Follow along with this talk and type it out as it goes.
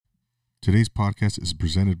Today's podcast is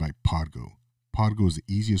presented by Podgo. Podgo is the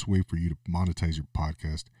easiest way for you to monetize your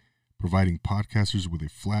podcast, providing podcasters with a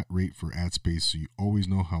flat rate for ad space so you always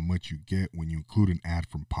know how much you get when you include an ad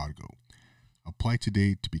from Podgo. Apply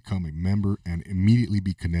today to become a member and immediately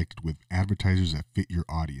be connected with advertisers that fit your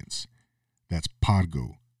audience. That's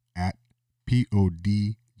Podgo at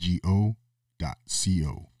podgo.co.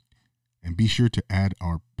 And be sure to add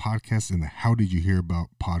our podcast in the How Did You Hear About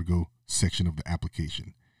Podgo section of the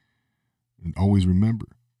application. And always remember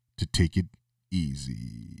to take it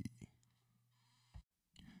easy.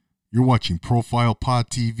 You're watching Profile Pod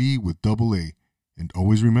TV with Double A. And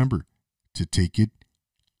always remember to take it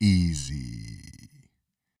easy.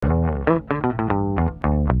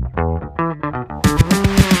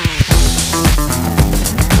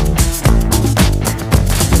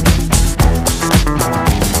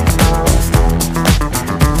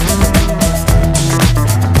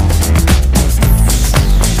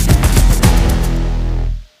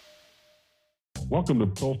 Welcome to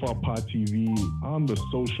Profile Pod TV on the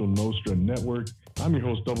Social Nostra Network. I'm your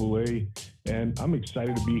host, Double A, and I'm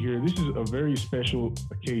excited to be here. This is a very special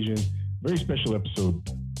occasion, very special episode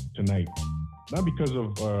tonight. Not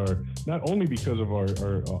only because of our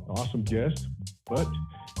awesome guest, but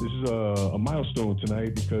this is a milestone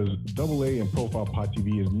tonight because Double A and Profile Pod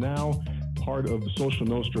TV is now part of the Social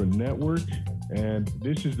Nostra Network, and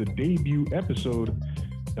this is the debut episode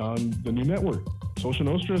on the new network, Social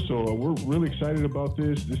Nostra. So we're really excited about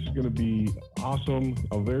this. This is going to be awesome,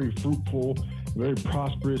 a very fruitful, very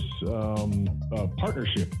prosperous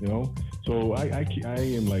partnership, you know. So I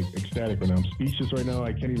am like ecstatic right now. I'm speechless right now.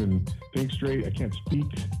 I can't even think straight. I can't speak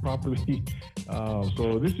properly.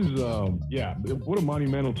 So this is, what a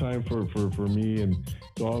monumental time for me. And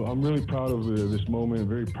so I'm really proud of this moment,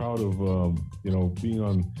 very proud of,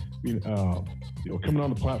 coming on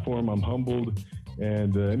the platform. I'm humbled.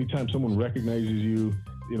 And anytime someone recognizes you,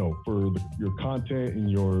 for your content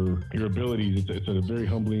and your abilities, it's a very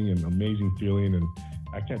humbling and amazing feeling. And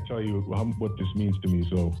I can't tell you what this means to me.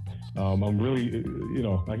 So I'm really,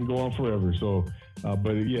 I can go on forever. So,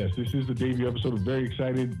 but yes, this is the debut episode. I'm very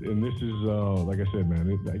excited. And this is, like I said,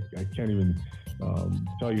 man, I can't even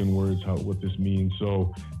tell you in words what this means.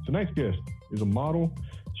 So tonight's guest is a model.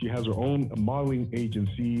 She has her own modeling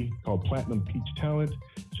agency called Platinum Peach Talent.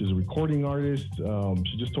 She's a recording artist.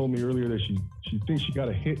 She just told me earlier that she thinks she got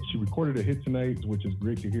a hit. She recorded a hit tonight, which is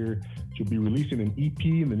great to hear. She'll be releasing an EP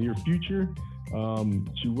in the near future.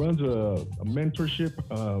 She runs a mentorship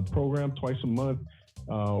program twice a month.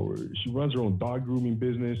 She runs her own dog grooming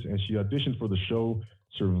business, and she auditioned for the show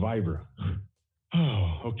Survivor.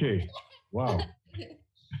 Oh, okay. Wow.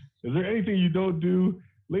 Is there anything you don't do?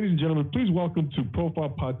 Ladies and gentlemen, please welcome to Profile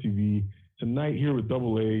Pod TV tonight here with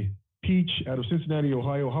Double A, Peach out of Cincinnati,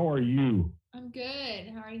 Ohio. How are you? I'm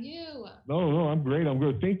good. How are you? No, I'm great. I'm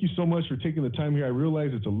good. Thank you so much for taking the time here. I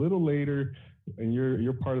realize it's a little later and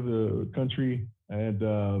you're part of the country. And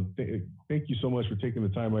thank you so much for taking the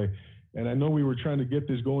time. And I know we were trying to get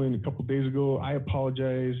this going a couple days ago. I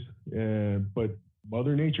apologize, but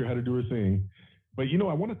Mother Nature had to do her thing. But,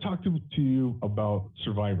 I want to talk to you about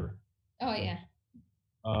Survivor. Oh, yeah.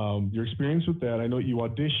 Your experience with that. I know you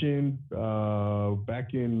auditioned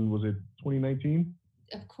back in, was it 2019?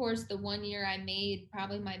 Of course, the one year I made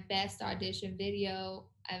probably my best audition video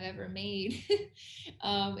I've ever made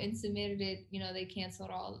and submitted it. They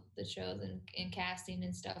canceled all the shows and casting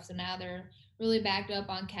and stuff. So now they're really backed up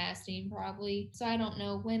on casting probably. So I don't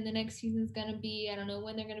know when the next season's going to be. I don't know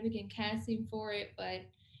when they're going to begin casting for it, but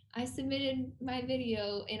I submitted my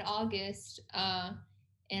video in August.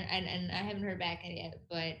 And I haven't heard back yet,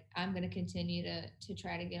 but I'm going to continue to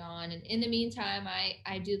try to get on. And in the meantime,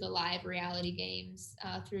 I do the live reality games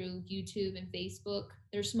through YouTube and Facebook.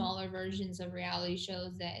 They're smaller versions of reality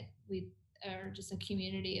shows that we are just a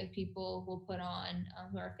community of people will put on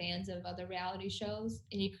who are fans of other reality shows.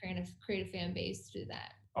 And you create a fan base through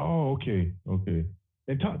that. Oh, okay.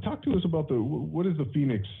 And talk to us about what is the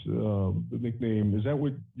Phoenix, the nickname? Is that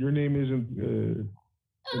what your name is in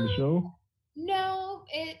the show? No,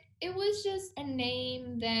 it was just a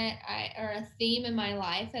name or a theme in my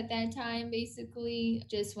life at that time, basically.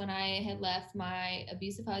 Just when I had left my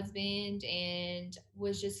abusive husband and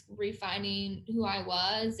was just refining who I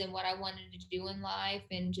was and what I wanted to do in life,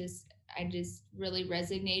 and I just really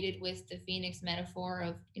resonated with the Phoenix metaphor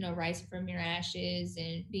of, rising from your ashes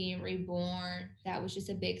and being reborn. That was just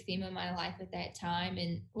a big theme of my life at that time.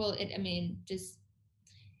 And just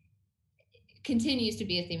continues to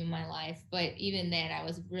be a theme of my life, but even then I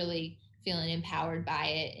was really feeling empowered by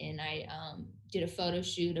it, and I did a photo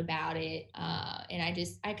shoot about it. And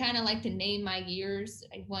I kind of like to name my years.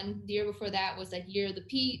 Like one year before that was like Year of the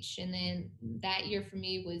Peach. And then that year for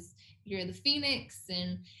me was Year of the Phoenix.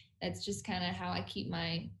 And that's just kind of how I keep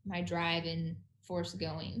my drive and force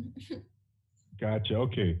going. Gotcha.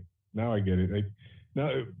 Okay. Now I get it.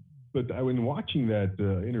 Now, but when watching that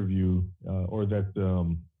interview or that,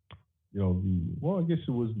 well, I guess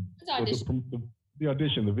it was the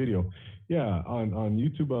audition, the video. Yeah, on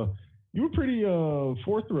YouTube. You were pretty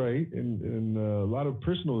forthright and a lot of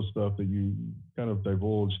personal stuff that you kind of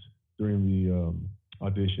divulged during the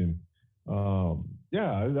audition.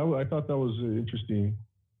 Yeah, I thought that was interesting.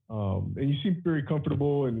 And you seemed very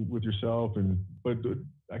comfortable and with yourself. But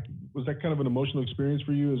was that kind of an emotional experience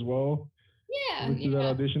for you as well? Yeah. Through that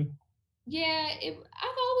audition? Yeah,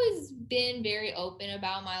 I've always been very open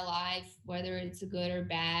about my life, whether it's good or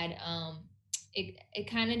bad. It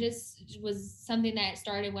kind of just was something that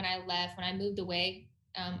started when I left, when I moved away.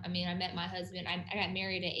 I met my husband. I got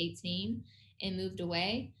married at 18 and moved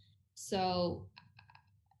away. So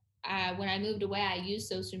when I moved away, I used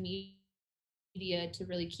social media to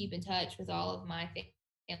really keep in touch with all of my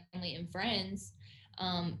family and friends,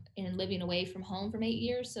 and living away from home for 8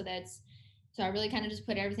 years. So I really kind of just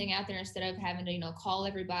put everything out there instead of having to, call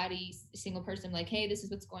everybody, single person, like, hey, this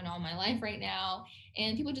is what's going on in my life right now.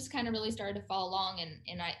 And people just kind of really started to follow along,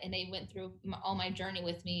 and they went through all my journey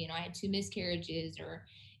with me. I had 2 miscarriages, or,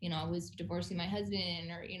 I was divorcing my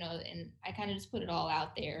husband, or, and I kind of just put it all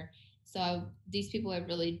out there. So these people have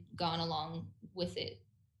really gone along with it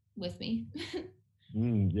with me.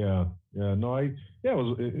 Yeah. No, it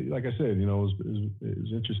was like I said, it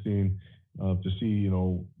was interesting to see,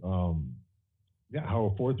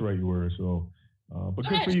 how forthright you were. So, but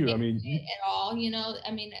good for you. At all,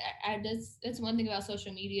 that's one thing about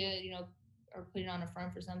social media, or putting on a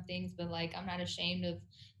front for some things, but like, I'm not ashamed of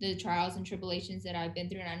the trials and tribulations that I've been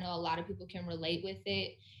through. And I know a lot of people can relate with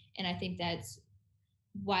it. And I think that's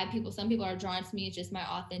why some people are drawn to me. It's just my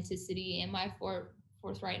authenticity and my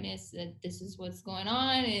forthrightness, that this is what's going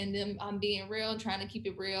on, and I'm being real, trying to keep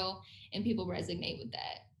it real, and people resonate with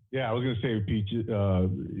that. Yeah, I was gonna say, Pete,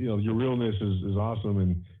 your realness is awesome,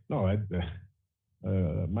 and no,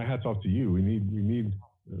 my hat's off to you. We need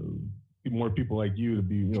more people like you to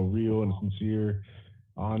be real and sincere,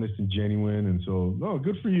 honest and genuine, and so no,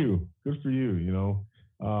 good for you.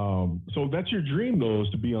 So that's your dream, though, is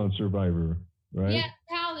to be on Survivor, right? Yeah,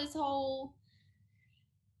 how this whole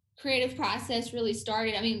creative process really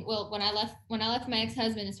started. When I left my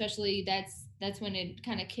ex-husband, especially, that's when it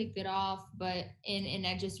kind of kicked it off. But and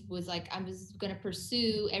I just was like, I was going to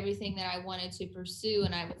pursue everything that I wanted to pursue,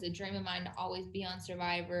 and it was a dream of mine to always be on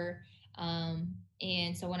Survivor.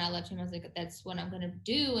 And so when I left him, I was like, that's what I'm going to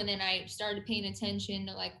do. And then I started paying attention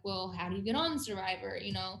to, like, well, how do you get on Survivor?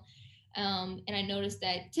 And I noticed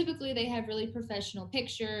that typically they have really professional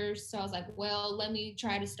pictures. So I was like, well, let me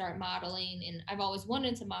try to start modeling. And I've always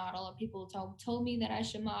wanted to model, or people told me that I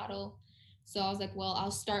should model. So I was like, well,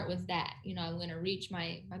 I'll start with that. I'm going to reach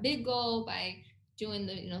my big goal by doing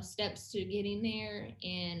the, steps to getting there.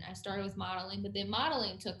 And I started with modeling, but then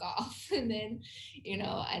modeling took off. And then,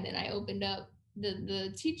 and then I opened up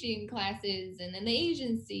the teaching classes, and then the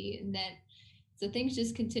agency, and then, so things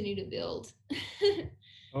just continue to build.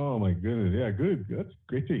 Oh my goodness. Yeah, good. That's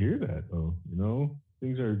great to hear that, though.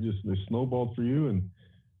 Things are they snowballed for you. And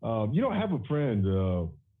I have a friend,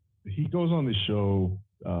 he goes on the show,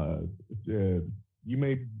 I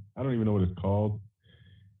don't even know what it's called,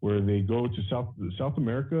 where they go to South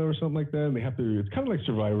America or something like that, and they have to, it's kind of like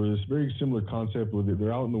Survivor, this very similar concept where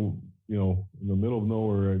they're out in the, in the middle of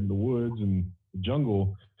nowhere, in the woods and the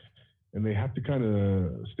jungle, and they have to kind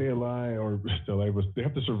of stay alive, but they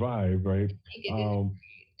have to survive, right?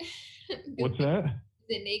 What's that? Is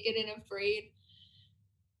it Naked and Afraid?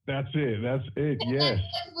 That's it. Yes.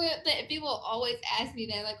 People always ask me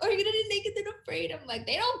that, like, are you gonna do Naked and Afraid? I'm like,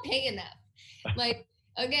 they don't pay enough. Like,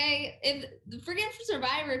 okay, forget for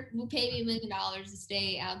Survivor will pay me $1 million to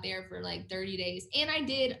stay out there for like 30 days. And I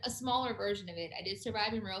did a smaller version of it. I did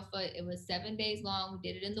Surviving Reelfoot. It was 7 days long. We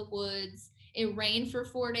did it in the woods. It rained for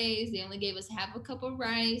 4 days. They only gave us half a cup of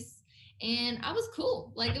rice. And I was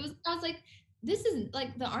cool. I was like, this isn't,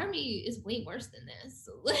 like, the army is way worse than this.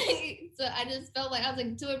 So I just felt like, I was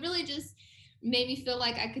like, so it really just made me feel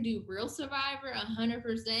like I could do real Survivor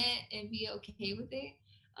 100% and be okay with it.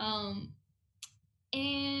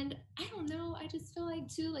 And I don't know, I just feel like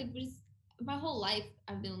too, like, just my whole life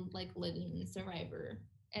I've been like living in Survivor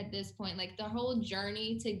at this point. Like, the whole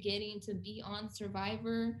journey to getting to be on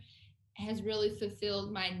Survivor has really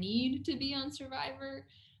fulfilled my need to be on Survivor.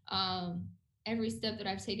 every step that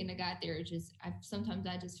I've taken to got there, sometimes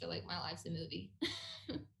I just feel like my life's a movie.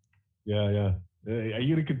 Yeah. Are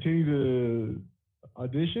you gonna continue to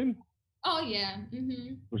audition Oh yeah.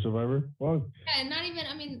 for Survivor? Well, Yeah, and not even.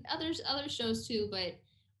 I mean, other shows too, but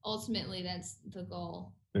ultimately that's the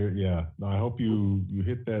goal. yeah. No, I hope you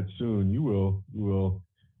hit that soon. You will. You will.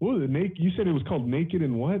 What was it? Naked? You said it was called Naked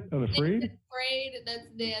and what? Unafraid? Afraid. That's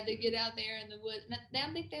yeah. They get out there in the woods.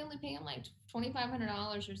 I think they only pay them like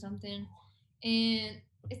 $2,500 or something, and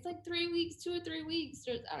it's like 3 weeks, 2 or 3 weeks.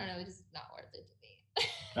 Or, I don't know. It's just not worth it to me.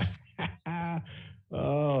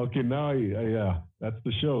 Oh, okay. Now, yeah, that's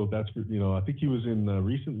the show. That's for, I think he was in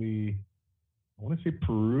recently. I want to say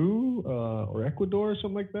Peru or Ecuador or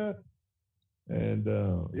something like that. And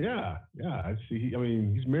yeah, I see. I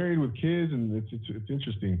mean, he's married with kids, and it's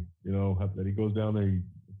interesting, that he goes down there, he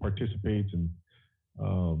participates, and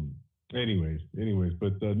um, anyways.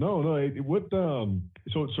 But no. What?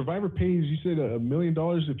 So Survivor pays. You said $1 million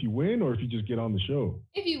if you win, or if you just get on the show.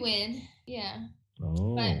 If you win, yeah. But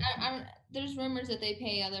Oh. there's rumors that they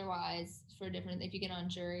pay otherwise for different if you get on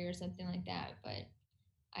jury or something like that. But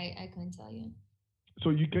I couldn't tell you.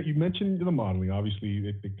 So you mentioned the modeling. Obviously,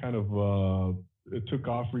 it kind of it took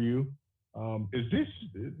off for you. Is this?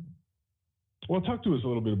 Well, talk to us a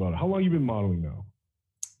little bit about it. How long you been modeling now?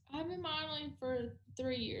 I've been modeling for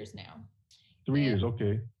 3 years now. 3 years,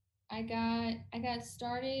 okay. I got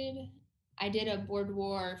started. I did a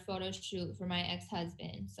boudoir photo shoot for my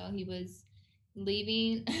ex-husband. So he was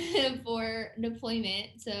leaving for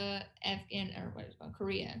deployment to Afghan or what is it called,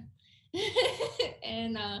 Korea.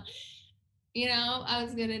 And I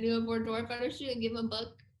was gonna do a boudoir photo shoot and give him a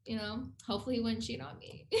book. Hopefully he wouldn't cheat on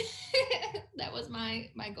me. That was my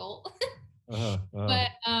goal.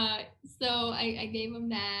 But so I gave him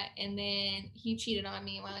that, and then he cheated on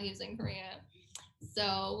me while he was in Korea.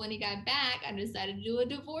 So when he got back, I decided to do a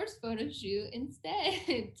divorce photo shoot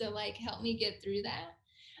instead to like help me get through that.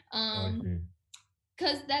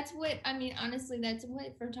 Because that's what I mean. Honestly, that's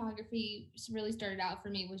what photography really started out for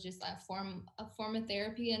me, was just a form of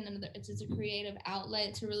therapy, and it's just a creative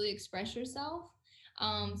outlet to really express yourself.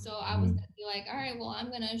 So I was gonna be like, all right, well,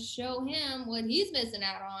 I'm gonna show him what he's missing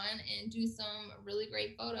out on and do some really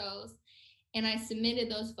great photos. And I submitted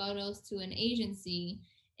those photos to an agency,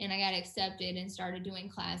 and I got accepted and started doing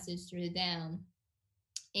classes through them.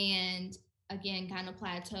 And again, kind of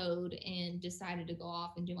plateaued and decided to go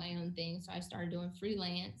off and do my own thing. So I started doing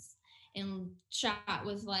freelance and shot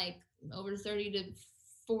with like over 30 to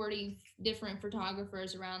 40 different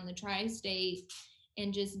photographers around the tri-state,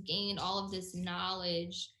 and just gained all of this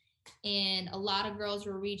knowledge. And a lot of girls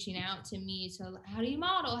were reaching out to me. So, how do you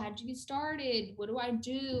model? How did you get started? What do I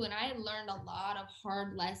do? And I had learned a lot of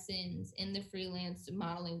hard lessons in the freelance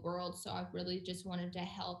modeling world. So, I really just wanted to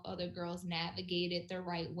help other girls navigate it the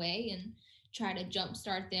right way and try to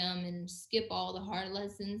jumpstart them and skip all the hard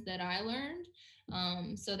lessons that I learned.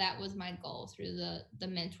 So, that was my goal through the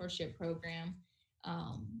mentorship program.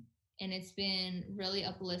 And it's been really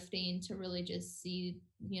uplifting to really just see,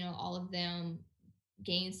 all of them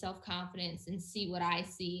gain self-confidence and see what I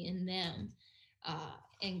see in them,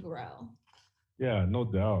 and grow. Yeah, no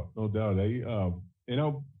doubt.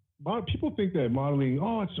 People think that modeling,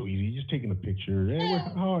 oh, it's so easy. You're just taking a picture.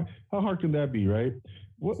 How hard can that be, right?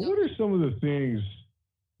 What are some of the things,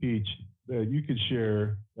 Peach, that you could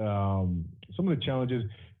share? Some of the challenges,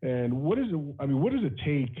 and what does it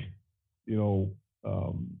take?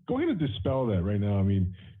 Go ahead and dispel that right now. I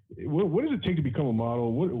mean, what does it take to become a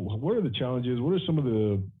model? What are the challenges? What are some of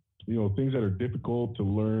the things that are difficult to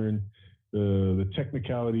learn? The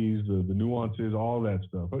technicalities, the nuances, all that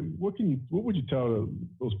stuff. What would you tell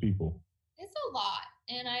those people? It's a lot,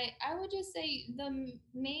 and I would just say the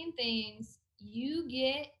main things: you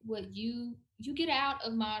get what you get out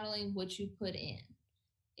of modeling what you put in.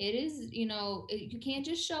 It is, you can't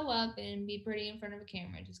just show up and be pretty in front of a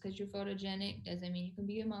camera. Just because you're photogenic doesn't mean you can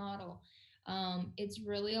be a model. It's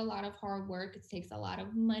really a lot of hard work. It takes a lot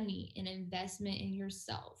of money and investment in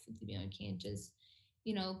yourself. You can't just,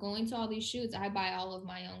 going to all these shoots. I buy all of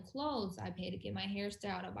my own clothes. I pay to get my hair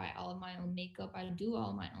styled. I buy all of my own makeup. I do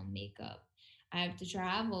all my own makeup. I have to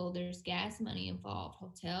travel. There's gas money involved,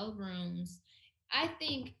 hotel rooms. I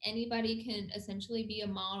think anybody can essentially be a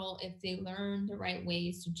model if they learn the right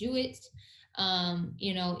ways to do it.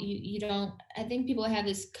 You don't, I think people have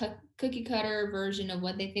this cookie cutter version of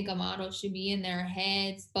what they think a model should be in their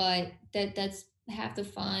heads, but that's half the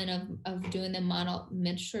fun of doing the model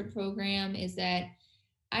mentorship program, is that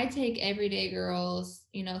I take everyday girls,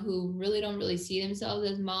 who really don't really see themselves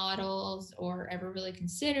as models or ever really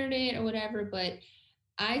considered it or whatever, but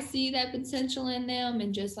I see that potential in them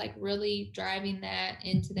and just like really driving that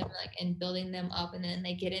into them, like, and building them up. And then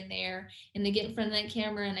they get in there and they get in front of that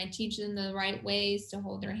camera and I teach them the right ways to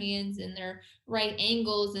hold their hands in their right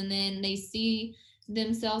angles. And then they see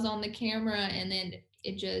themselves on the camera. And then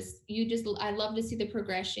I love to see the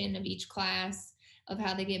progression of each class, of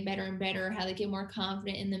how they get better and better, how they get more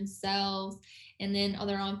confident in themselves. And then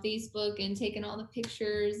they're on Facebook and taking all the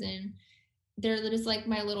pictures, and they're just like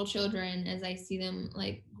my little children as I see them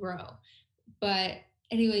like grow. But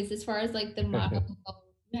anyways, as far as like the model,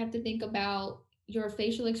 you have to think about your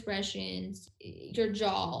facial expressions, your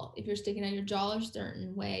jaw. If you're sticking out your jaw a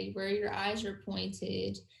certain way, where your eyes are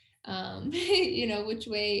pointed, which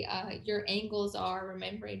way your angles are.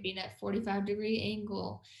 Remembering being at 45-degree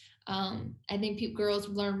angle. I think girls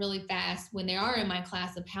learn really fast when they are in my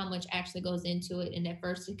class of how much actually goes into it. And at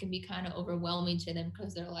first, it can be kind of overwhelming to them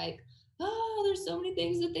because they're like, oh, there's so many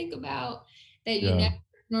things to think about that you Yeah. never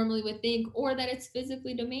normally would think, or that it's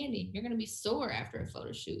physically demanding. You're going to be sore after a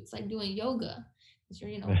photo shoot. It's like doing yoga because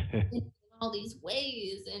you're, in all these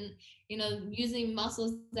ways and, using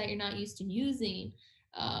muscles that you're not used to using.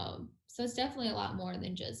 So it's definitely a lot more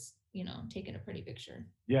than just, taking a pretty picture.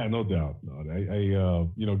 Yeah, no doubt.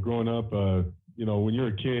 No, growing up, when you're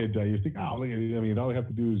a kid, you think, oh, look at it. I mean, all they have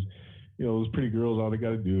to do is, those pretty girls, all they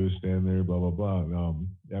got to do is stand there, blah, blah, blah.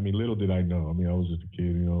 I mean, little did I know. I mean, I was just a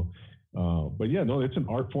kid. But yeah, no, it's an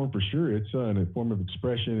art form for sure. It's a form of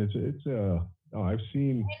expression. I've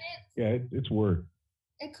seen, yeah, it's work.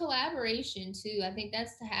 A collaboration too. I think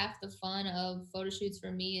that's half the fun of photo shoots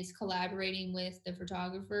for me, is collaborating with the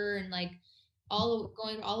photographer, and like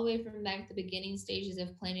going all the way from back to the beginning stages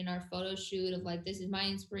of planning our photo shoot, of like, this is my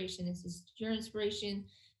inspiration, this is your inspiration,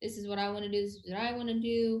 this is what I want to do, this is what I want to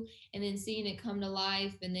do, and then seeing it come to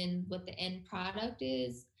life, and then what the end product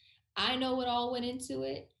is. I know what all went into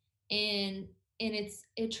it, and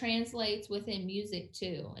it translates within music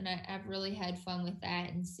too. And I've really had fun with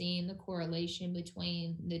that, and seeing the correlation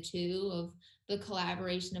between the two, of the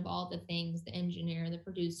collaboration of all the things, the engineer, the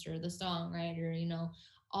producer, the songwriter,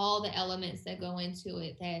 all the elements that go into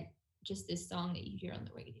it, that just this song that you hear on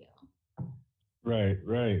the radio. Right,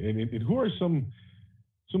 right. And who are some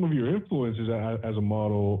of your influences as a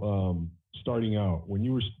model, starting out when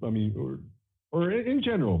you were, I mean, or in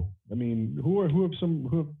general? I mean, who have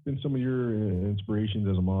been some of your inspirations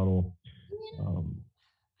as a model? Um,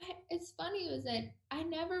 It's funny was that I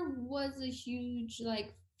never was a huge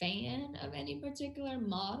like fan of any particular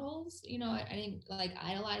models. I didn't like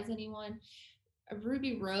idolize anyone.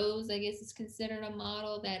 Ruby Rose, I guess, is considered a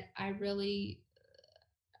model that I really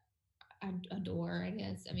adore. I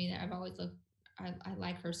guess. I mean, I've always looked. I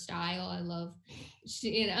like her style. I love,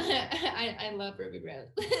 I love Ruby Rose.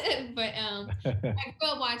 But I grew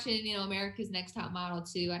up watching, America's Next Top Model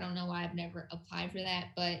too. I don't know why I've never applied for that,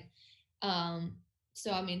 but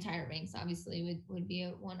so I mean, Tyra Banks obviously would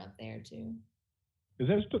be one up there too. Does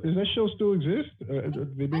that show still exist?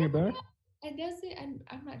 Did they bring it back? I guess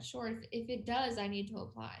I'm not sure if it does. I need to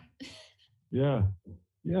apply. Yeah.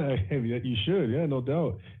 Yeah, you should. Yeah, no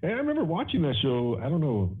doubt. And I remember watching that show. I don't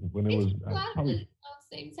know when it It's was. a lot of Probably.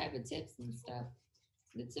 the same type of tips and stuff.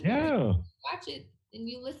 It's a really Yeah, watch it and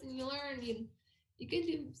you listen, you learn, you could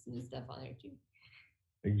do some stuff on there too.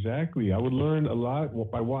 exactly. I would learn a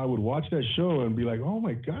lot by why I would watch that show and be like, oh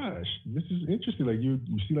my gosh, this is interesting. Like you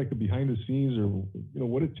see like the behind the scenes, or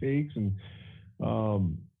what it takes. And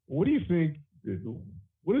what do you think?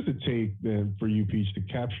 What does it take then for you, Peach, to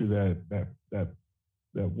capture that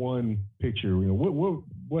one picture?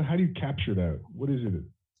 What how do you capture that? What is it?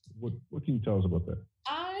 What can you tell us about that?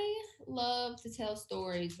 I love to tell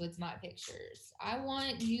stories with my pictures. I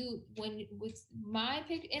want you when with my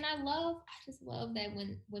pic, and I just love that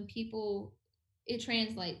when people, it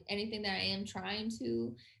translates anything that I am trying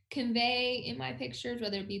to convey in my pictures,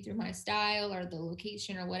 whether it be through my style or the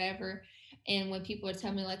location or whatever. And when people are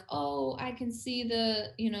telling me like, oh, I can see the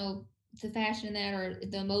fashion in that, or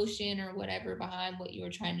the emotion or whatever behind what you were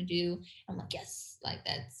trying to do, I'm like, yes, like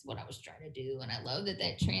that's what I was trying to do. And I love that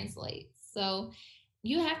that translates. So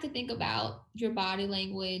you have to think about your body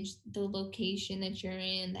language, the location that you're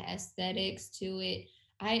in, the aesthetics to it.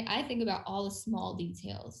 I think about all the small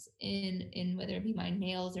details in whether it be my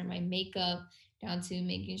nails or my makeup, down to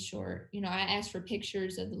making sure, I ask for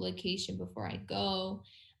pictures of the location before I go,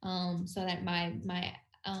 so that my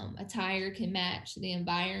attire can match the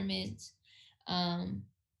environment. Um,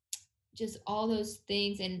 just all those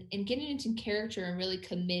things, and getting into character and really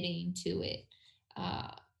committing to it. Uh,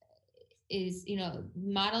 is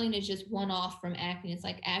Modeling is just one off from acting. It's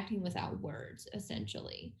like acting without words,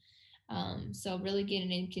 essentially. So really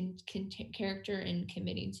getting in character and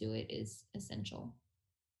committing to it is essential.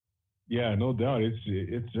 Yeah, no doubt.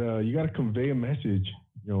 You got to convey a message.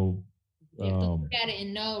 You know, You have to look at it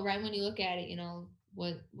and know right when you look at it, you know,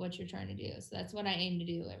 what you're trying to do. So that's what I aim to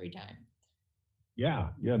do every time. yeah.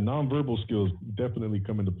 Nonverbal skills definitely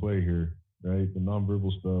come into play here, right? The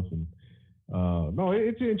nonverbal stuff, and no,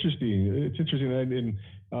 it's interesting. It's interesting,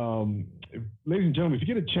 ladies and gentlemen, if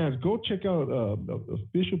you get a chance, go check out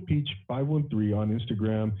official Peach 513 on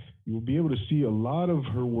Instagram. You will be able to see a lot of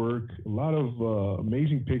her work, a lot of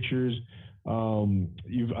amazing pictures.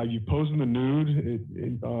 You've posed in the nude.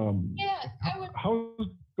 Yeah,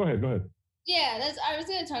 Go ahead. Go ahead. Yeah, I was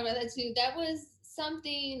gonna talk about that too. That was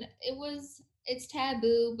something. It's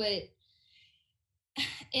taboo, but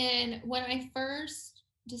and when I first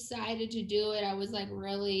decided to do it, I was like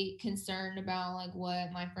really concerned about like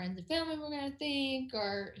what my friends and family were gonna think,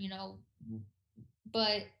 or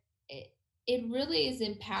but it really is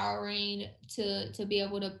empowering to be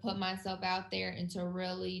able to put myself out there and to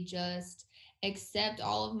really just accept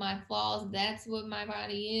all of my flaws. That's what my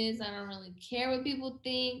body is. I don't really care what people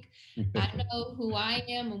think. I know who I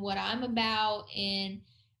am and what I'm about, and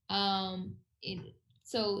um it,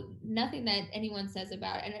 so nothing that anyone says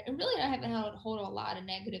about it, and really I haven't had a whole lot of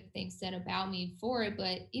negative things said about me for it,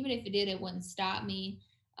 but even if it did, it wouldn't stop me.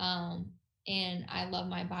 um and I love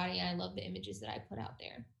my body, and I love the images that I put out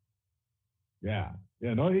there. Yeah,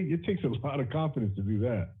 yeah. No, it takes a lot of confidence to do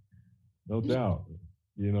that, no doubt.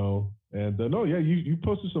 And no, yeah, you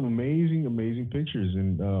posted some amazing pictures,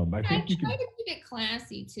 and I I think you try could. to keep it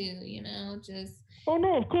classy too, just Oh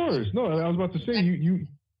no, of course. No, I was about to say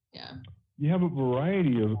yeah. you have a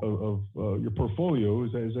variety of your portfolio.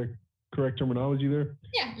 Is that correct terminology there?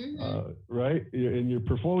 Yeah. Mm-hmm. Right. In your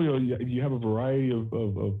portfolio, you have a variety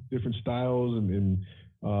of different styles and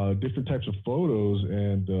different types of photos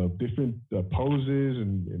and different poses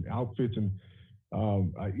and outfits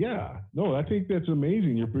yeah, no, I think that's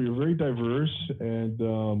amazing. You're very diverse, and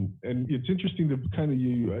it's interesting to kind of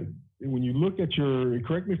when you look at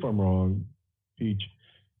correct me if I'm wrong, Peach,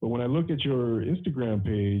 but when I look at your Instagram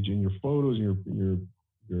page and your photos and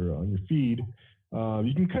your on your feed,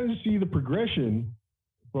 you can kind of see the progression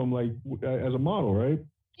from like as a model, right?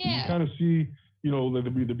 You can Yeah. kind of see,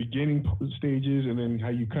 the beginning stages and then how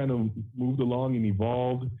you kind of moved along and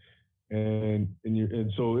evolved and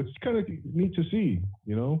so it's kind of neat to see.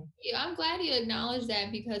 Yeah, I'm glad you acknowledged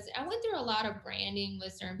that because I went through a lot of branding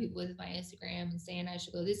with certain people with my Instagram and saying I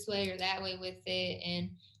should go this way or that way with it,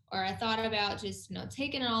 or I thought about just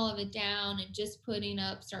taking all of it down and just putting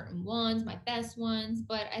up certain ones, my best ones.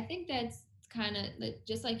 But I think that's kind of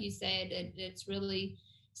just like you said, it's really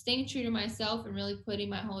staying true to myself and really putting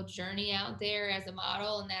my whole journey out there as a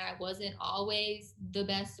model, and that I wasn't always the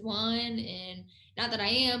best one, and not that I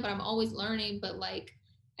am, but I'm always learning. But like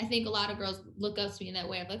I think a lot of girls look up to me in that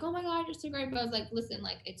way. I'm like, oh my God, you're so great. But I was like, listen,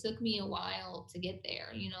 like it took me a while to get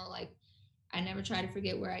there. Like I never try to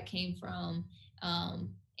forget where I came from.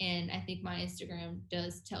 And I think my Instagram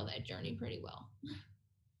does tell that journey pretty well.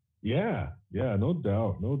 Yeah, no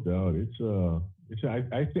doubt, no doubt.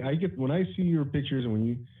 I get when I see your pictures and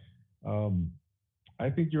when um, I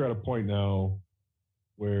think you're at a point now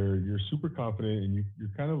where you're super confident and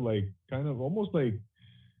you're kind of almost like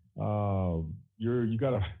you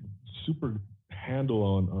got a super handle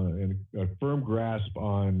on and a firm grasp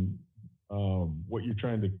on what you're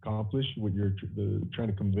trying to accomplish, what you're trying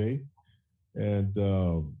to convey, and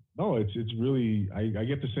no, it's really I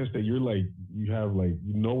get the sense that you have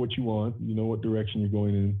what you want, you know what direction you're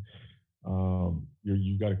going in,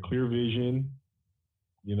 you got a clear vision,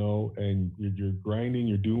 and you're grinding,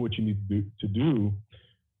 you're doing what you need to do.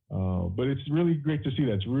 But it's really great to see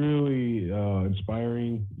that. It's really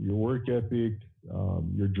inspiring. Your work ethic,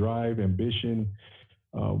 your drive, ambition.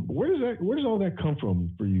 Where does all that come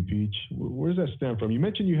from for you, Peach? Where does that stem from? You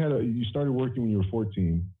mentioned you started working when you were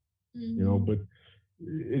 14. But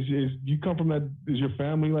you come from that? Is your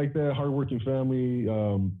family like that? Hardworking family?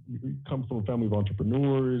 You come from a family of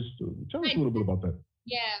entrepreneurs. Tell us a little bit about that.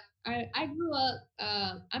 Yeah, I grew up.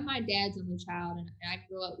 I'm my dad's only child, and I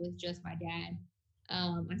grew up with just my dad.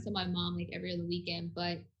 I saw my mom like every other weekend,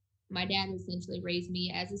 but my dad essentially raised me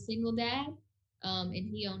as a single dad. And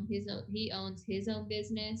he owns his own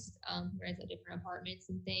business. He rents out different apartments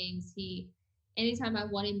and things. Anytime I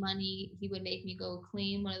wanted money, he would make me go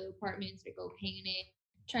clean one of the apartments or go paint it.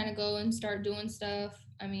 Trying to go and start doing stuff.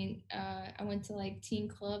 I mean, I went to like teen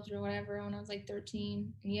clubs or whatever when I was like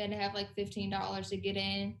 13, and you had to have like $15 to get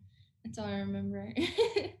in. That's all I remember.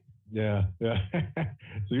 Yeah.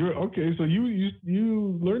 So you're okay. So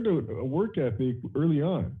you learned a work ethic early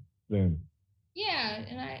on, then. Yeah,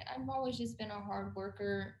 and I've always just been a hard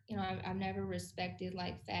worker. I've never respected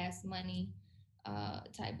like fast money.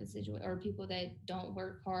 type of situation, or people that don't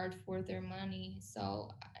work hard for their money. So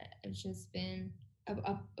it's just been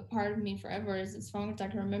a part of me forever, as long as I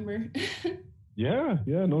can remember. Yeah,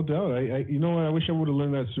 yeah, no doubt. You know, I wish I would have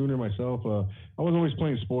learned that sooner myself. I was always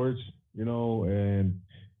playing sports, you know, and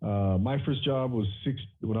my first job was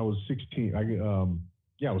when I was 16.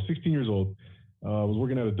 Yeah, I was 16 years old. I was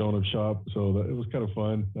working at a donut shop, so it was kind of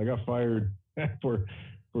fun. I got fired for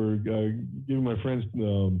giving my friends,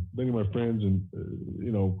 letting my friends and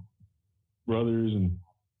you know, brothers and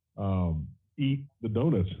eat the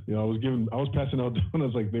donuts. You know, I was passing out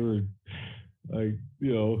donuts like they were like,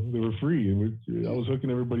 you know, they were free, and I was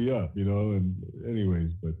hooking everybody up, you know. And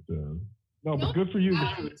anyways, but no, No, but good for you.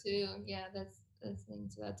 too. Yeah, that's the thing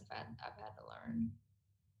too. I've had to learn.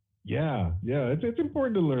 Yeah, yeah, it's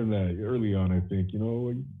important to learn that early on. I think, you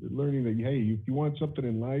know, learning that, hey, if you want something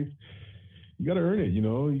in life, you got to earn it. You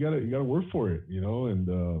know, you got to work for it. You know, and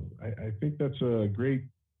I think that's a great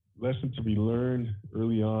lesson to be learned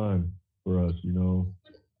early on for us. You know.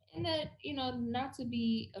 And that, not to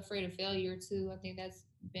be afraid of failure too. I think that's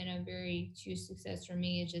been a very huge success for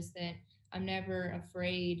me. It's just that I'm never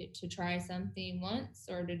afraid to try something once,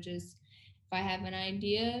 or to just, if I have an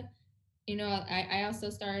idea. I also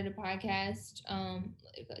started a podcast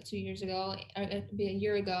like 2 years ago, or it'd be a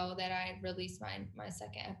year ago that I released my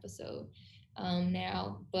second episode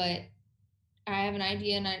now. But I have an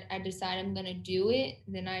idea and I decide I'm gonna do it,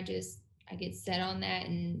 then I get set on that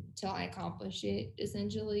until I accomplish it,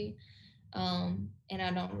 essentially. And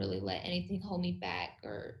I don't really let anything hold me back,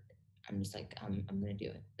 or I'm just like, I'm gonna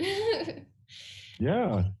do it.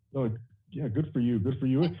 Yeah. No. Yeah. Good for you. Good for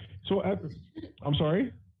you. So, I'm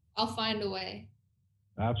sorry. I'll find a way.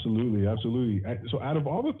 Absolutely, absolutely. So, out of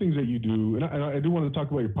all the things that you do, and I do want to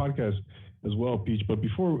talk about your podcast as well, Peach. But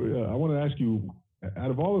before, I want to ask you,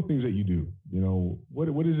 out of all the things that you do, you know,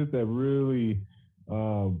 what is it that really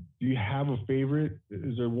do you have a favorite?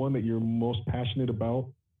 Is there one that you're most passionate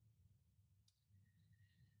about?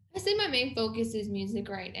 I say my main focus is music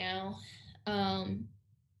right now. Um,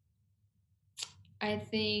 I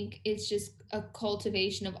think it's just a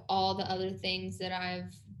cultivation of all the other things that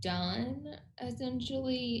I've done,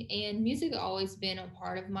 essentially. And music has always been a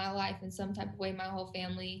part of my life in some type of way. My whole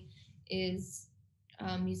family is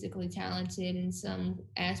musically talented in some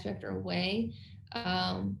aspect or way.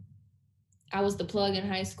 Um, I was the plug in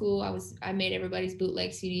high school. I made everybody's bootleg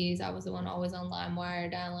CDs. I was the one always on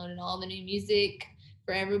LimeWire downloading all the new music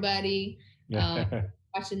for everybody. Um,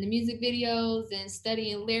 Watching the music videos and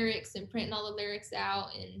studying lyrics and printing all the lyrics out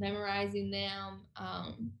and memorizing them.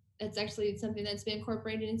 That's actually something that's been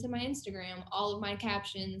incorporated into my Instagram. All of my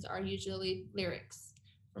captions are usually lyrics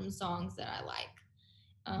from songs that I like.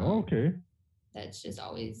 Okay. That's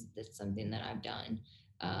something that I've done.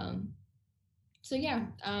 So yeah,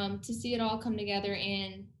 to see it all come together,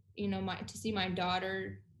 and to see my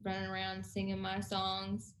daughter running around singing my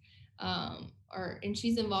songs, and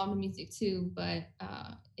she's involved in music too, but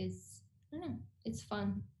it's I don't know, it's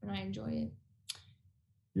fun and I enjoy it.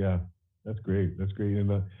 Yeah, that's great. That's great.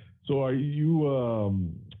 And so, are you?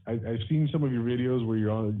 I've seen some of your videos where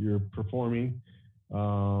you're performing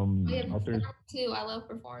out there. Too. I love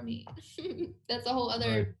performing. That's a whole other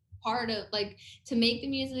Right. part of, like, to make the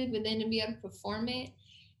music, but then to be able to perform it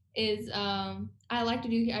is I like to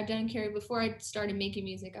do. I've done karaoke before I started making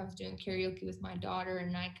music. I was doing karaoke with my daughter,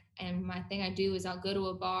 and my thing I do is I'll go to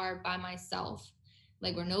a bar by myself,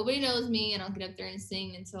 like where nobody knows me, and I'll get up there and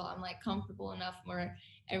sing until I'm like comfortable enough where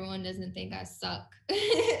everyone doesn't think I suck.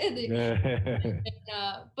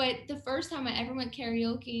 But the first time I ever went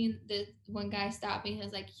karaoke, the one guy stopped me and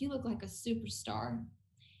was like, "You look like a superstar,"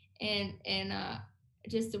 and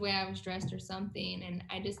just the way I was dressed or something. And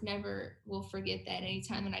I just never will forget that.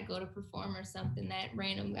 Anytime that I go to perform or something, that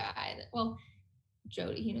random guy,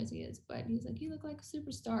 Jody, he knows he is, but he's like, "You look like a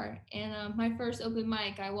superstar." And my first open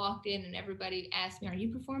mic, I walked in and everybody asked me, "Are you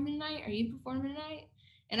performing tonight? Are you performing tonight?"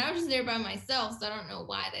 And I was just there by myself, so I don't know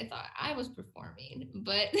why they thought I was performing,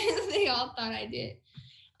 but they all thought I did.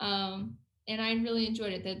 And I really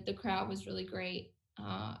enjoyed it. The crowd was really great.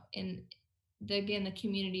 And again, the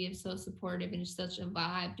community is so supportive, and it's such a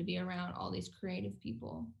vibe to be around all these creative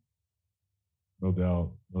people. No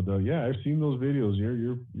doubt, no doubt. Yeah, I've seen those videos.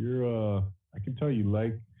 You're. I can tell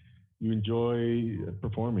you enjoy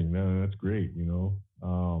performing. That's great. You know.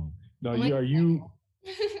 Now, are you?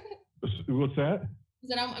 What's that?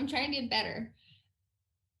 That I'm trying to get better.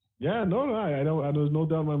 Yeah, no, I don't. There's no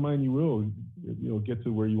doubt in my mind you will. You know, get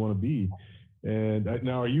to where you want to be. And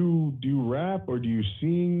now, do you rap or do you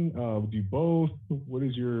sing? Do you both? What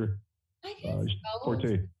is your I guess both.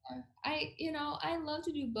 forte? I love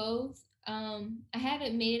to do both. I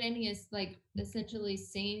haven't made any like essentially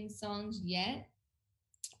sing songs yet.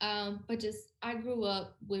 But just I grew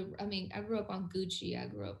up with, I mean, I grew up on Gucci, I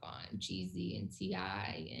grew up on Jeezy and Ti,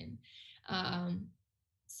 and um,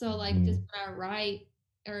 so like just Mhm. when I write,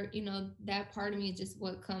 or that part of me is just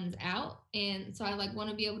what comes out, and so I like want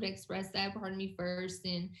to be able to express that part of me first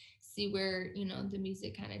and see where the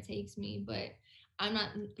music kind of takes me. But I'm not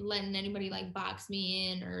letting anybody like box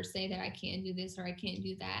me in or say that I can't do this or I can't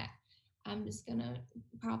do that. I'm just gonna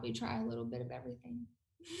probably try a little bit of everything.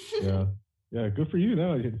 Yeah, yeah, good for you.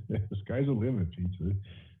 Now the sky's the limit, Pete. The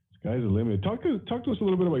sky's the limit. Talk to us a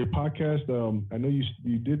little bit about your podcast. I know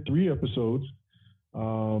you did 3 episodes.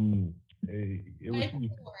 Um, it was I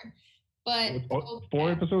did 4, but COVID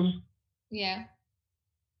 4 episodes. yeah.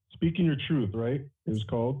 Speaking your truth, right? It was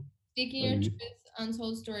called. Speaking Uh, Your Truth,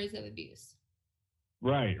 Untold Stories of Abuse.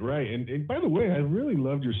 Right, right. And by the way, I really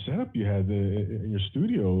loved your setup you had in your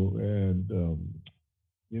studio, and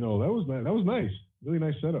that was nice. That was nice. Really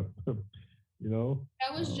nice setup. you know.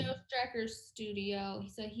 That was Um, Joe Strecker's studio.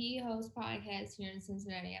 So he hosts podcasts here in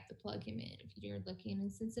Cincinnati. I have to plug him in. If you're looking in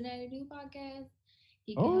Cincinnati to do podcasts,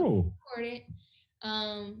 he can help oh, record it.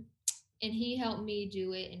 Um, and he helped me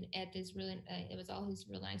do it. And at this really, it was all his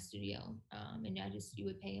real nice studio. And you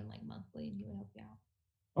would pay him like monthly, and he would help you out.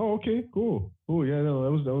 oh, okay, cool, cool. Yeah, no,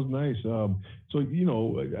 that was nice. So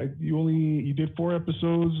you did 4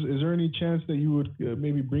 episodes. Is there any chance that you would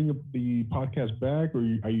maybe bring up the podcast back, or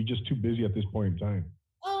are you just too busy at this point in time?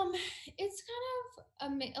 Um, it's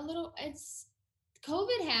kind of a little. It's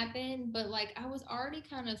COVID happened, but like I was already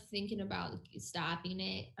kind of thinking about stopping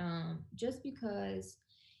it. Just because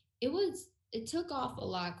it took off a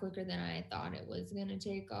lot quicker than I thought it was gonna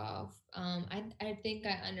take off. I think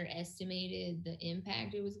I underestimated the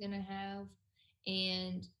impact it was gonna have,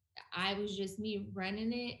 and I was just me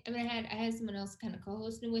running it. I mean, I had someone else kind of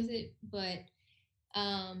co-hosting with it, but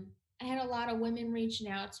um, I had a lot of women reaching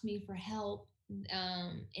out to me for help,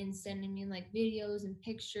 and sending me like videos and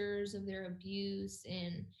pictures of their abuse.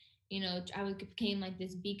 And, became like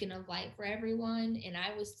this beacon of light for everyone. And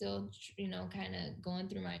I was still, kind of going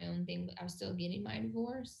through my own thing, but I was still getting my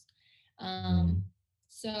divorce. Um, Mm.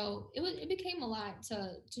 so it became a lot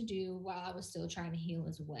to do while I was still trying to heal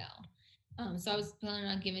as well. So I was planning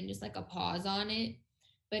on giving just like a pause on it.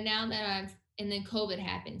 But now that and then COVID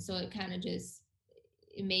happened. So it kind of just,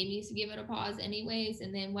 it made me to give it a pause anyways.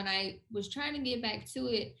 And then when I was trying to get back to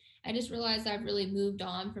it, I just realized I've really moved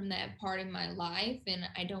on from that part of my life, and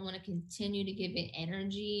I don't want to continue to give it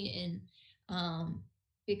energy. And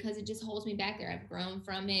because it just holds me back there. I've grown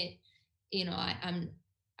from it.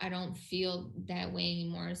 I don't feel that way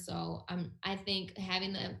anymore. So I think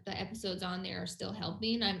having the episodes on there are still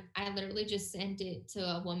helping. I literally just sent it to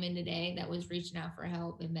a woman today that was reaching out for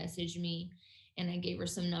help and messaged me, and I gave her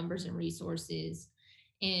some numbers and resources,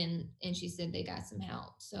 and she said they got some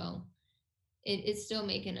help. So it's still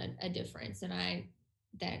making a difference, and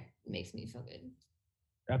that makes me feel good.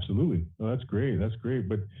 Absolutely. No, that's great. That's great.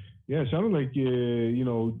 But yeah, it sounded like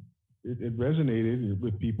it resonated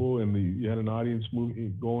with people, and you had an audience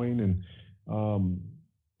going, and um,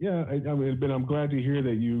 yeah, I mean, but I'm glad to hear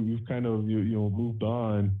that you've kind of moved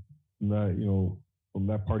on from that from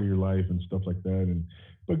that part of your life and stuff like that. And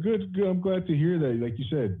but good. I'm glad to hear that, like you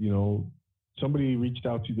said, somebody reached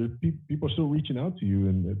out to you. People are still reaching out to you,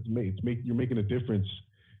 and you're making a difference,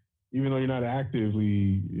 even though you're not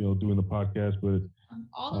actively doing the podcast, but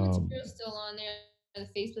All the um, material's still on there. The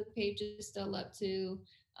Facebook page is still up too.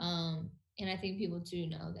 And I think people too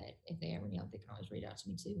know that if they ever need help, they can always reach out to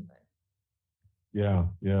me too. But yeah,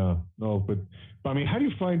 yeah, no, but I mean, how do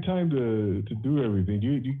you find time to do everything? Do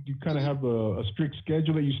you kind of have a strict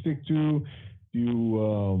schedule that you stick to? Do you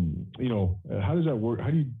how does that work? How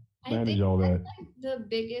do you I manage think all that's that? like the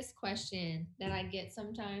biggest question that I get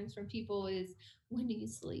sometimes from people is, when do you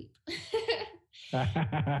sleep?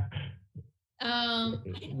 I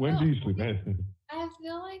don't When know. do you sleep? I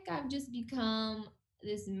feel like I've just become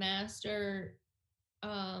this master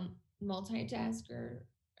multitasker.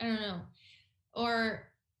 I don't know. Or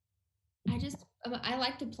I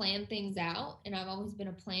like to plan things out, and I've always been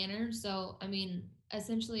a planner. So I mean,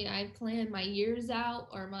 essentially, I plan my years out,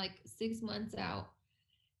 or my like 6 months out.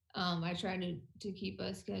 I try to keep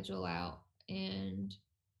a schedule out, and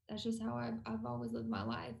that's just how I've always lived my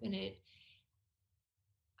life. And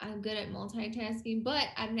I'm good at multitasking, but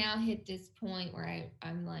I've now hit this point where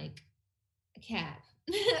I'm like, Cap.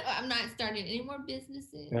 I'm not starting any more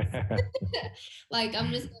businesses. Like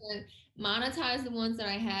I'm just gonna monetize the ones that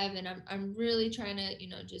I have, and I'm really trying to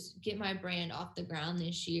just get my brand off the ground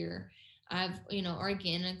this year. I've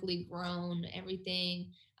organically grown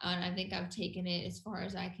everything. And I think I've taken it as far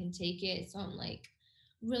as I can take it. So I'm like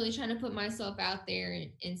really trying to put myself out there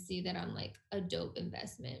and see that I'm like a dope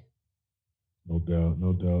investment. No doubt,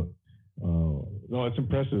 no doubt. No, it's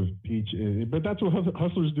impressive, Peach. But that's what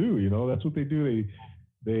hustlers do. You know, that's what they do.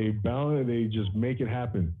 They balance. They just make it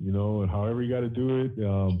happen. You know, and however you got to do it.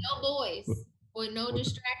 No boys with no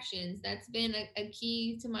distractions. That's been a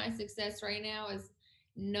key to my success right now. Is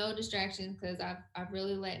no distractions, because I've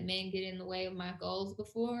really let men get in the way of my goals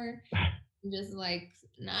before. I'm just like,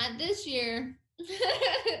 not this year.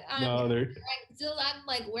 No, they're Still, I'm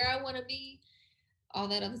like where I want to be. All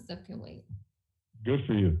that other stuff can wait. Good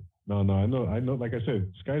for you. No, I know. Like I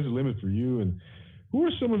said, sky's the limit for you. And who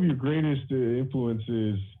are some of your greatest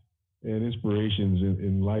influences and inspirations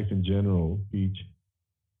in life in general, Peach?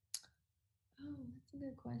 Oh, that's a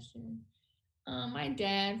good question. My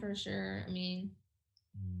dad, for sure. I mean,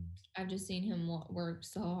 I've just seen him work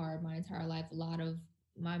so hard my entire life. A lot of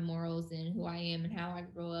my morals and who I am and how I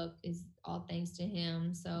grew up is all thanks to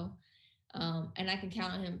him. So, and I can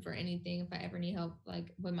count on him for anything if I ever need help,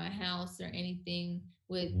 like with my house or anything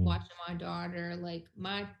with watching my daughter. Like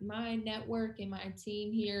my network and my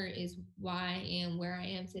team here is why I am where I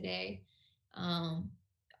am today.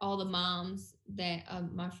 All the moms that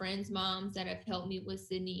my friends' moms that have helped me with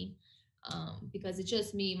Sydney, because it's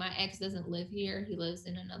just me. My ex doesn't live here; he lives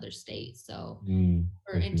in another state. So,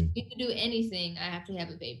 and to do anything, I have to have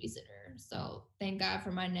a babysitter. So, thank God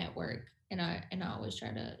for my network, and I always try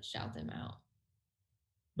to shout them out.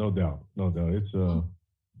 No doubt, no doubt. It's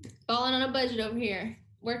falling on a budget over here,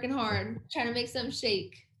 working hard, trying to make something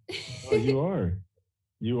shake. Oh,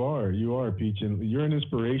 you are, Peach, and you're an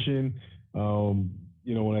inspiration.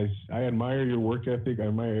 You know, when I admire your work ethic, I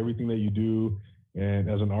admire everything that you do, and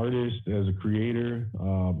as an artist, as a creator,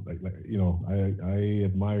 you know, I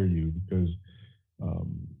admire you because,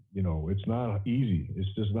 you know, it's not easy.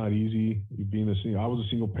 It's just not easy being I was a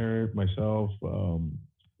single parent myself,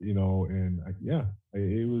 you know, and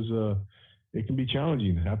it was it can be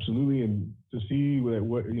challenging, absolutely, and to see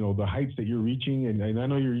what you know the heights that you're reaching, and I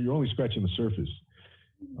know you're only scratching the surface.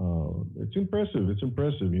 It's impressive. It's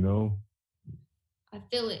impressive, you know. I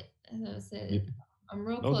feel it. As I said, yeah. I'm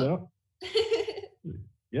real no close. Doubt.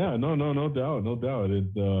 Yeah, no doubt, no doubt. It,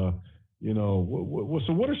 you know,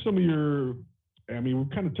 so what are some of your? I mean, we've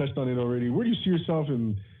kind of touched on it already. Where do you see yourself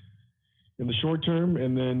in the short term,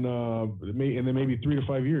 and then maybe 3 to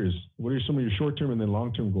 5 years? What are some of your short term and then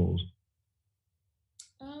long term goals?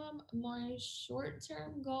 My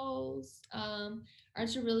short-term goals are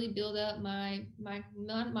to really build up my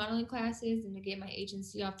modeling classes and to get my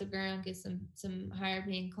agency off the ground, get some higher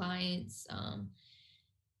paying clients,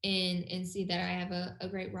 and see that I have a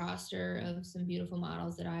great roster of some beautiful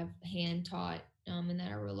models that I've hand taught, and that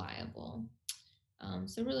are reliable.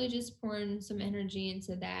 So really just pouring some energy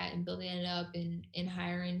into that and building it up and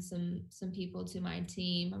hiring some people to my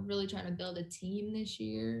team. I'm really trying to build a team this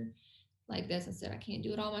year. Like this, I said, I can't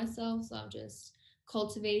do it all myself. So I'm just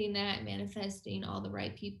cultivating that, manifesting all the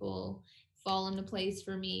right people fall into place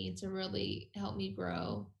for me to really help me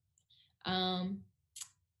grow. And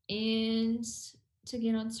to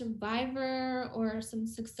get on Survivor or some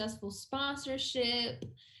successful sponsorship,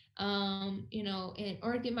 you know,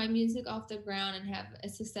 or get my music off the ground and have a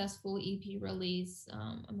successful EP release.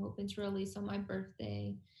 I'm hoping to release on my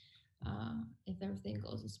birthday, if everything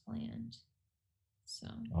goes as planned. So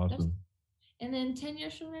awesome. And then 10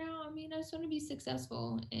 years from now, I mean, I just want to be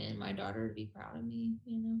successful and my daughter to be proud of me,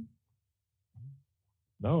 you know?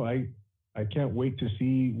 No, I can't wait to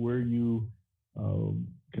see where you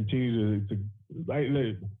continue to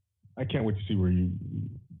I can't wait to see where you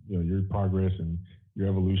know, your progress and your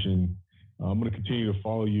evolution. I'm going to continue to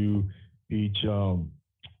follow you, Peach.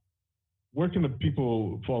 Where can the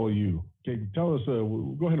people follow you? Okay, tell us,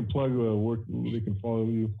 go ahead and plug where they can follow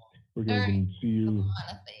you, where they can see you. A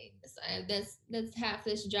lot of things. That's half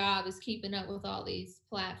this job is keeping up with all these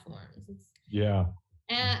platforms. Yeah.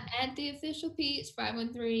 At the official Peach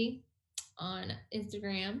 513 on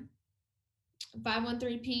Instagram,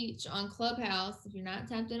 513 Peach on Clubhouse. If you're not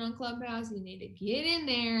tapped in on Clubhouse, you need to get in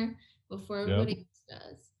there before everybody else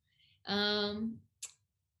does.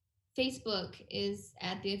 Facebook is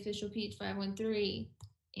at the official Peach 513.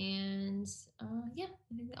 And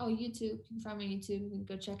YouTube. You can find me on YouTube. You can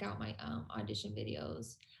go check out my audition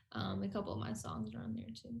videos. A couple of my songs are on there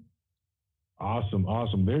too.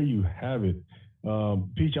 Awesome. There you have it.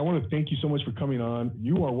 Peach, I want to thank you so much for coming on.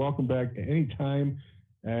 You are welcome back anytime.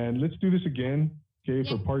 And let's do this again, okay,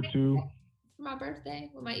 for part 2. For my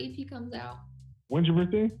birthday, when my EP comes out. When's your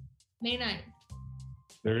birthday? May 9th.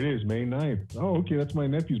 There it is, May 9th. Oh, okay, that's my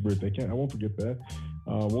nephew's birthday. I won't forget that.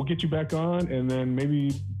 we'll get you back on and then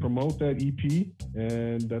maybe promote that EP.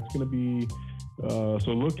 And that's going to be,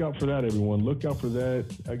 so look out for that, everyone. Look out for that.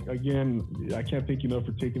 Again, I can't thank you enough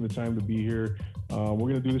for taking the time to be here. We're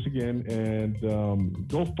going to do this again. And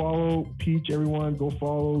go follow Peach, everyone. Go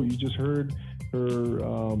follow. You just heard her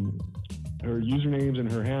usernames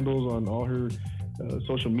and her handles on all her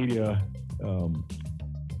social media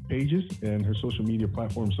pages and her social media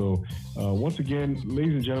platforms. So once again,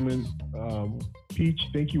 ladies and gentlemen, Peach,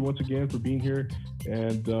 thank you once again for being here.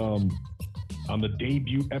 And on the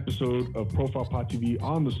debut episode of Profile Pod TV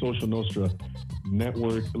on the Social Nostra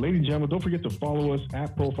Network. Ladies and gentlemen, don't forget to follow us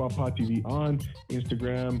at Profile Pod TV on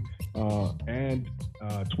Instagram and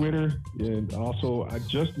Twitter. And also,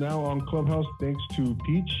 just now on Clubhouse, thanks to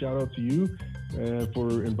Peach. Shout out to you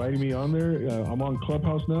for inviting me on there. I'm on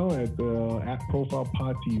Clubhouse now at Profile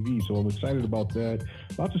Pod TV, so I'm excited about that.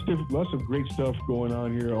 Lots of great stuff going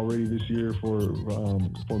on here already this year for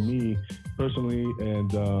me personally,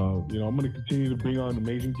 and I'm going to continue to bring on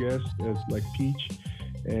amazing guests as like Peach.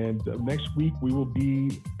 And next week we will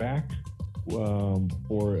be back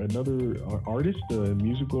for another artist, another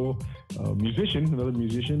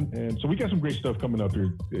musician. And so we got some great stuff coming up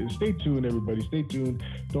here. Stay tuned, everybody. Stay tuned.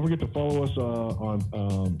 Don't forget to follow us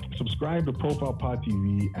subscribe to Profile Pod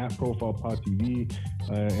TV at Profile Pod TV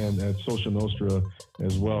and at Social Nostra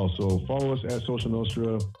as well. So follow us at Social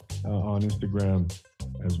Nostra on Instagram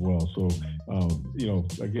as well. So,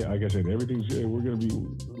 again, like I said, we're going to be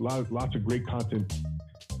lots of great content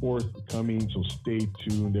forthcoming, so stay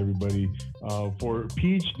tuned, everybody. For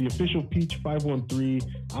Peach, the official Peach 513,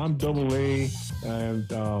 I'm Double A, and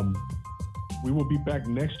we will be back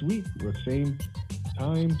next week at the same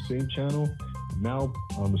time, same channel, now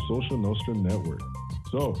on the Social Nostra Network.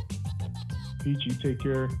 So, Peach, you take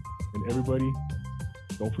care, and everybody,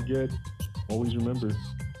 don't forget, always remember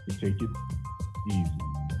to take it easy.